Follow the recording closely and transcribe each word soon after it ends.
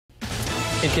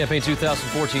In campaign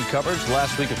 2014 coverage,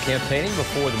 last week of campaigning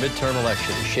before the midterm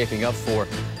election is shaping up for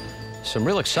some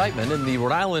real excitement. In the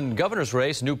Rhode Island governor's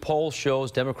race, new poll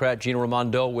shows Democrat Gina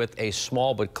Raimondo with a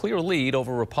small but clear lead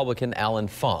over Republican Allan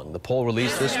Fung. The poll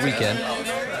released this weekend.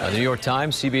 The New York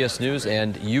Times, CBS News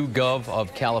and YouGov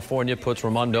of California puts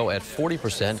Raimondo at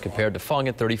 40% compared to Fung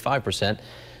at 35%.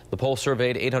 The poll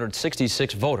surveyed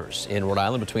 866 voters in Rhode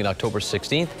Island between October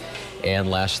 16th and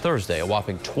last Thursday. A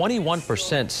whopping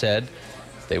 21% said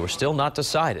they were still not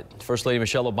decided. First Lady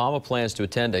Michelle Obama plans to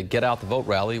attend a Get Out the Vote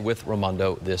rally with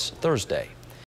Raimondo this Thursday.